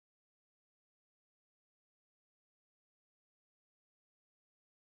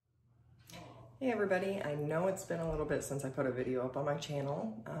Hey everybody, I know it's been a little bit since I put a video up on my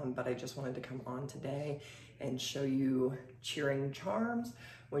channel, but I just wanted to come on today and show you Cheering Charms,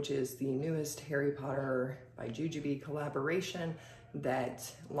 which is the newest Harry Potter by JuJuBe collaboration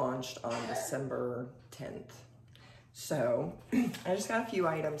that launched on December 10th. So I just got a few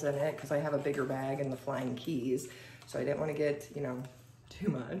items in it because I have a bigger bag and the flying keys, so I didn't want to get, too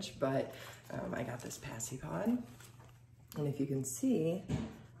much, but I got this Pacipod, and if you can see,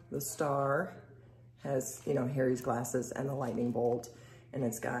 the star has, Harry's glasses and the lightning bolt, and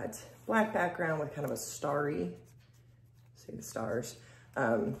it's got black background with kind of a starry, see the stars.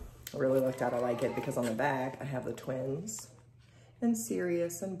 I really looked out, I like it because on the back I have the twins and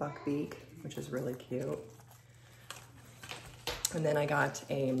Sirius and Buckbeak, which is really cute. And then I got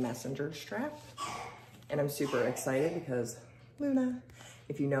a messenger strap, and I'm super excited because Luna,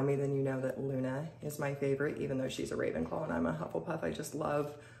 if you know me, then you know that Luna is my favorite, even though she's a Ravenclaw and I'm a Hufflepuff. I just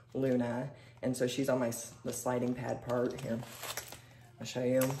love Luna. And so she's on the sliding pad part here. I'll show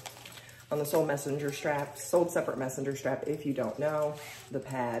you. On this old messenger strap, sold separate messenger strap. If you don't know, the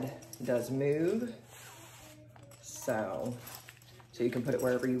pad does move. So you can put it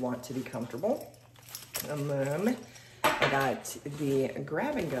wherever you want to be comfortable. And then I got the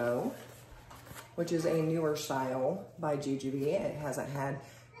Grab and Go, which is a newer style by JuJuBe. It hasn't had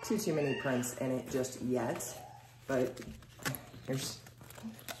too many prints in it just yet, but here's,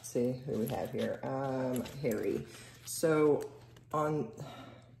 let's see who we have here. Harry. So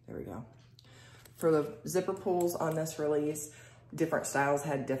there we go. For the zipper pulls on this release, different styles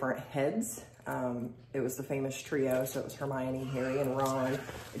had different heads. It was the famous trio, so it was Hermione, Harry, and Ron.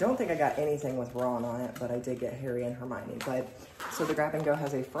 I don't think I got anything with Ron on it, but I did get Harry and Hermione. So the Grab and Go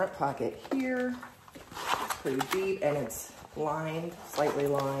has a front pocket here. It's pretty deep, and it's lined, slightly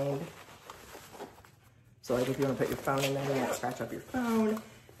lined. So like if you want to put your phone in there, you might scratch up your phone.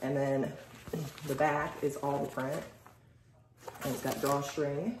 And then the back is all the print, and it's got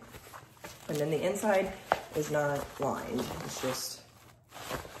drawstring. And then the inside is not lined, it's just,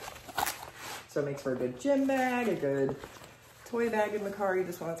 so it makes for a good gym bag, a good toy bag in the car. You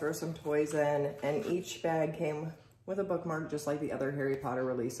just want to throw some toys in. And each bag came with a bookmark, just like the other Harry Potter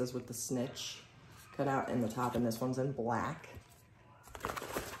releases, with the snitch cut out in the top, and this one's in black.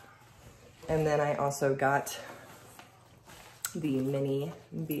 And then I also got the mini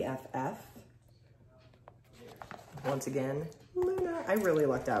BFF. Once again, Luna. I really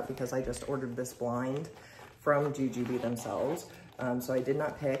lucked out because I just ordered this blind from JuJuBe themselves. So I did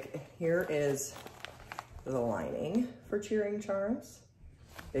not pick. Here is the lining for Cheering Charms,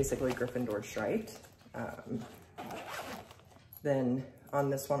 basically Gryffindor striped. Then on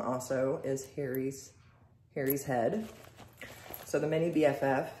this one also is Harry's head. So the mini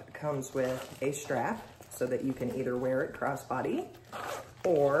BFF comes with a strap so that you can either wear it crossbody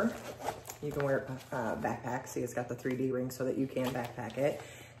or you can wear it backpack. See, it's got the 3D ring so that you can backpack it.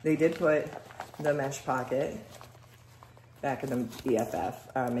 They did put the mesh pocket back in the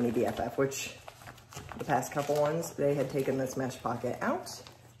BFF, mini BFF, which the past couple ones, they had taken this mesh pocket out.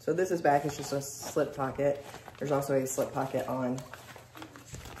 So this is back, it's just a slip pocket. There's also a slip pocket on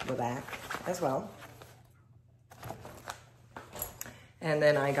the back as well. And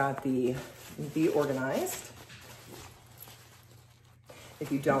then I got the Be Organized.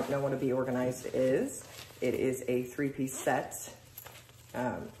 If you don't know what a Be Organized is, it is a 3-piece set.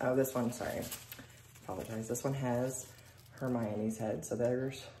 Oh, this one, sorry, apologize. This one has Hermione's head. So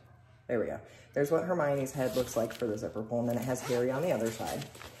there we go. There's what Hermione's head looks like for the zipper pull, and then it has Harry on the other side.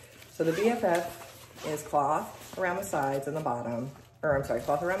 So the BFF is cloth around the sides and the bottom, or I'm sorry,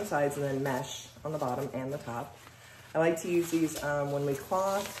 cloth around the sides and then mesh on the bottom and the top. I like to use these when we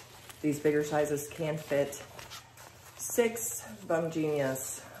cloth. These bigger sizes can fit 6 Bum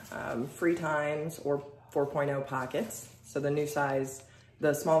Genius free times or 4.0 pockets. So the new size,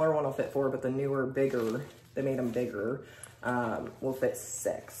 the smaller one will fit 4, but the newer, bigger, they made them bigger, will fit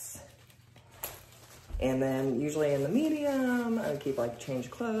 6. And then usually in the medium, I would keep like change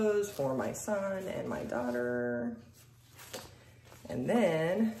clothes for my son and my daughter. And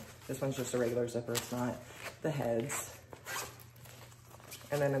then this one's just a regular zipper, it's not the heads.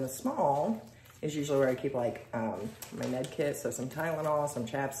 And then in the small is usually where I keep like my med kit, so some Tylenol, some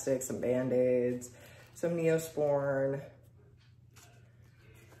chapstick, some Band-Aids, some Neosporin,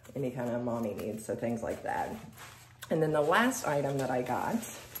 any kind of mommy needs, so things like that. And then the last item that I got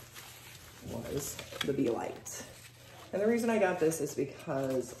was the Be Light. And the reason I got this is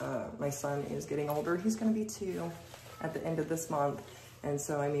because my son is getting older. He's gonna be 2 at the end of this month. And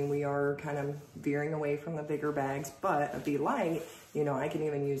so, I mean, we are kind of veering away from the bigger bags, but a Be Light, I can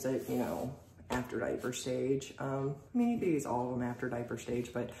even use it, after diaper stage. I mean, you could use all of them after diaper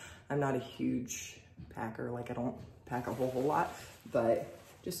stage, but I'm not a huge packer. Like I don't pack a whole lot, but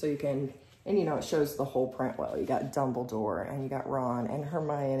just so you can, and you know, it shows the whole print well. You got Dumbledore and you got Ron and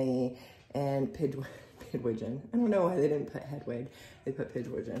Hermione and Pidwidgeon. I don't know why they didn't put Hedwig. They put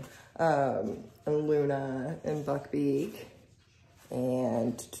Pidwidgeon. And Luna and Buckbeak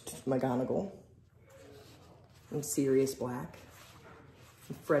and McGonagall and Sirius Black.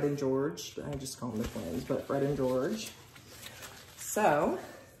 And Fred and George. I just call them the twins, but Fred and George. So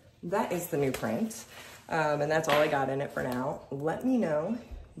that is the new print. And that's all I got in it for now. Let me know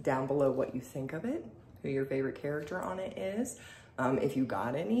down below what you think of it, who your favorite character on it is. If you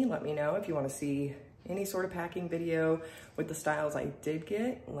got any, let me know. If you want to see any sort of packing video with the styles I did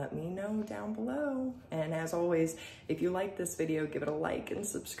get, let me know down below. And as always, if you like this video, give it a like and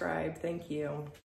subscribe. Thank you.